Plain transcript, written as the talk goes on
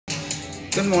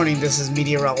Good morning, this is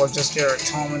meteorologist Eric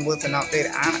Tolman with an update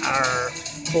on our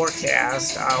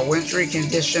forecast. Wintry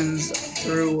conditions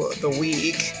through the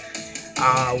week.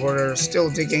 We're still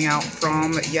digging out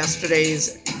from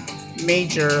yesterday's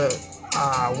major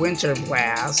winter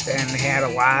blast and had a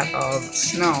lot of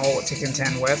snow to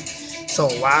contend with. So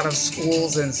a lot of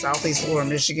schools in southeast lower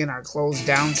Michigan are closed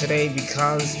down today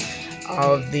because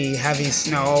of the heavy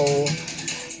snow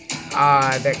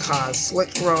that caused slick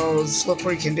roads,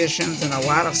 slippery conditions, and a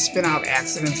lot of spin-out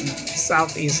accidents in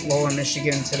southeast lower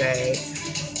Michigan today.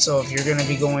 So if you're going to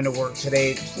be going to work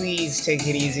today, please take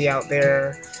it easy out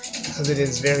there because it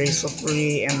is very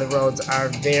slippery and the roads are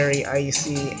very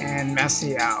icy and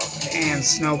messy out and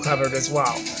snow covered as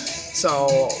well.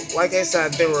 So, like I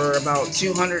said, there were about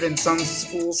 200 and some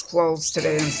schools closed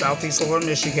today in southeast lower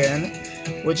Michigan,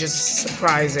 which is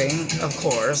surprising, of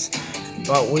course.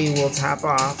 But we will top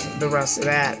off the rest of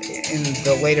that in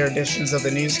the later editions of the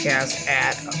newscast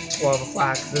at 12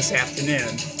 o'clock this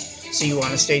afternoon. So you want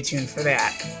to stay tuned for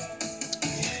that.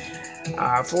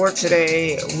 For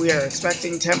today, we are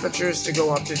expecting temperatures to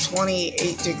go up to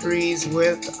 28 degrees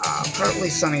with partly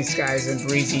sunny skies and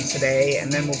breezy today,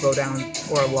 and then we'll go down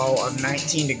for a low of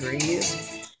 19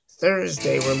 degrees.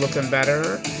 Thursday, we're looking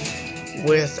better,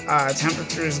 with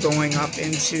temperatures going up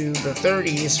into the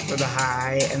 30s for the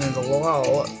high, and then the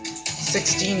low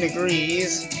 16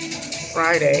 degrees.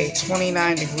 Friday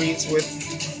 29 degrees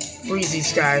with breezy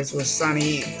skies with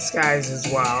sunny skies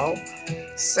as well.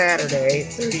 Saturday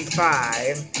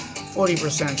 35,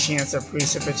 40% chance of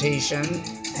precipitation,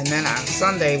 and then on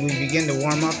Sunday we begin to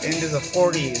warm up into the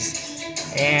 40s.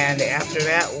 And after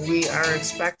that, we are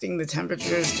expecting the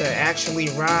temperatures to actually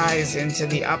rise into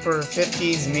the upper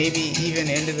 50s, maybe even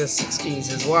into the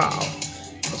 60s as well.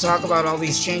 We'll talk about all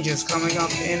these changes coming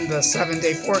up in the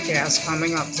 7-day forecast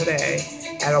coming up today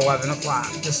at 11 o'clock.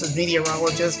 This is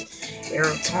meteorologist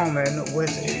Eric Tolman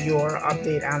with your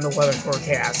update on the weather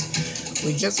forecast.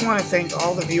 We just want to thank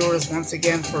all the viewers once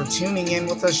again for tuning in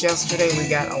with us yesterday. We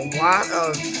got a lot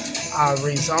of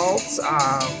results.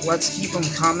 Let's keep them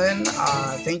coming.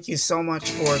 Thank you so much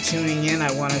for tuning in.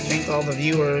 I want to thank all the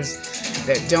viewers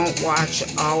that don't watch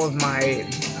all of my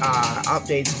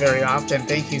updates very often.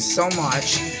 Thank you so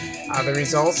much. The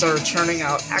results are turning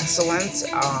out excellent.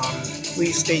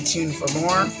 Please stay tuned for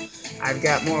more. I've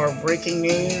got more breaking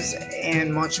news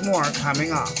and much more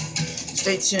coming up.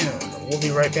 Stay tuned. We'll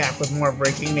be right back with more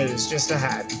breaking news just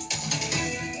ahead.